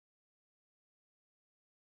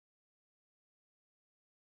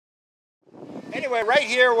Anyway, right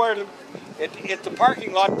here where it's a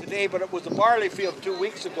parking lot today, but it was a barley field 2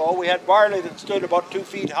 weeks ago. We had barley that stood about 2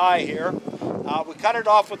 feet high here. We cut it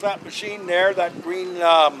off with that machine there, that green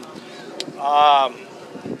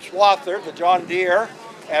swather, the John Deere.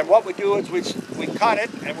 And what we do is we cut it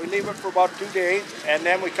and we leave it for about 2 days, and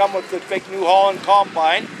then we come with the big New Holland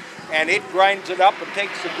combine, and it grinds it up and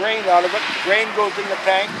takes the grain out of it. The grain goes in the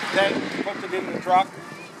tank puts it in the truck.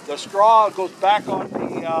 The straw goes back on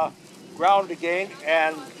the ground again,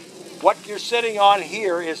 and what you're sitting on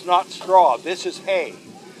here is not straw. This is hay,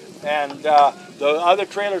 and the other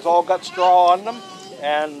trailers all got straw on them,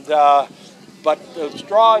 and but the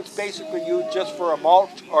straw is basically used just for a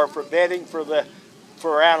mulch or for bedding for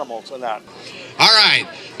animals and that. All right,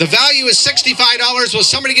 the value is $65. Will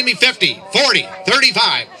somebody give me 50, 40,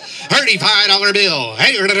 35, $35 bill?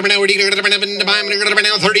 Hey, 35, 35,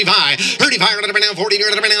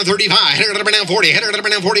 40, 35,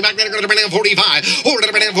 40, 40 back, 45,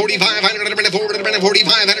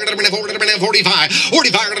 45,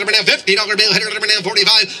 45, $50 bill,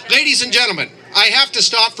 45. Ladies and gentlemen, I have to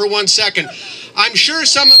stop for 1 second. I'm sure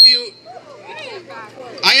some of you.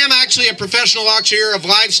 I am actually a professional auctioneer of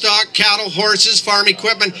livestock, cattle, horses, farm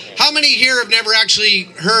equipment. How many here have never actually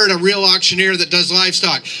heard a real auctioneer that does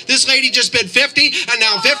livestock? This lady just bid 50 and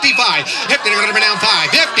now 55. 50, now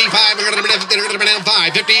 5, 55,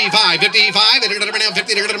 5, 55, 55,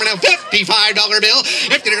 $55 bill,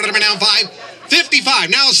 50, now 5. 55,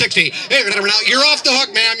 now 60. You're off the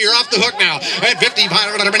hook, ma'am. You're off the hook now. At 55,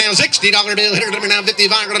 now $60 bill. Now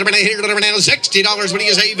 55, now $60. What do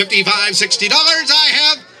you say? 55, $60. I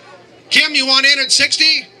have. Kim, you want in at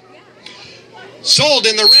 60? Sold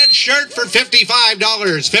in the red shirt for $55.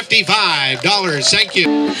 $55. Thank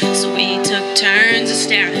you. So we took turns of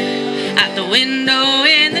staring out the window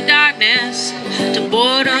in the darkness till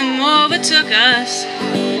boredom overtook us.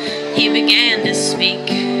 He began to speak.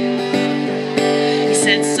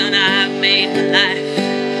 Said, son, I've made my life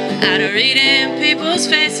out of reading people's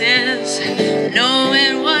faces,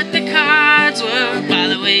 knowing what the cards were by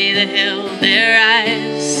the way they held their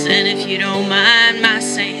eyes. And if you don't mind my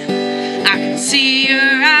saying, I can see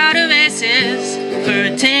you're out of aces. For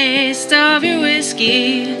a taste of your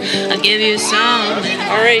whiskey, I'll give you some.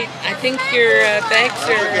 All right, I think your bags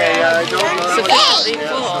are sufficiently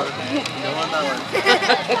full.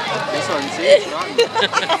 This one, see, it's rotten.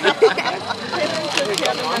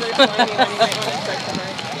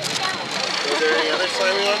 Is there any other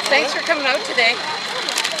slimy ones? Thanks for coming out today.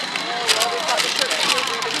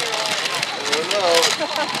 Do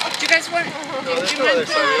you guys want? Do you mind right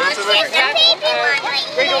over there?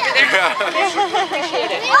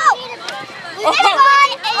 Appreciate it. Oh,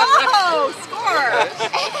 score!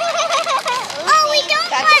 Oh, we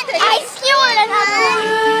don't want ice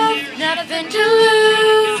cream. Never been to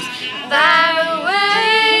lose. Far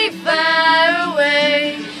away.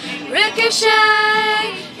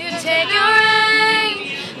 Ricochet, you take your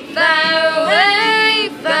aim. Far away.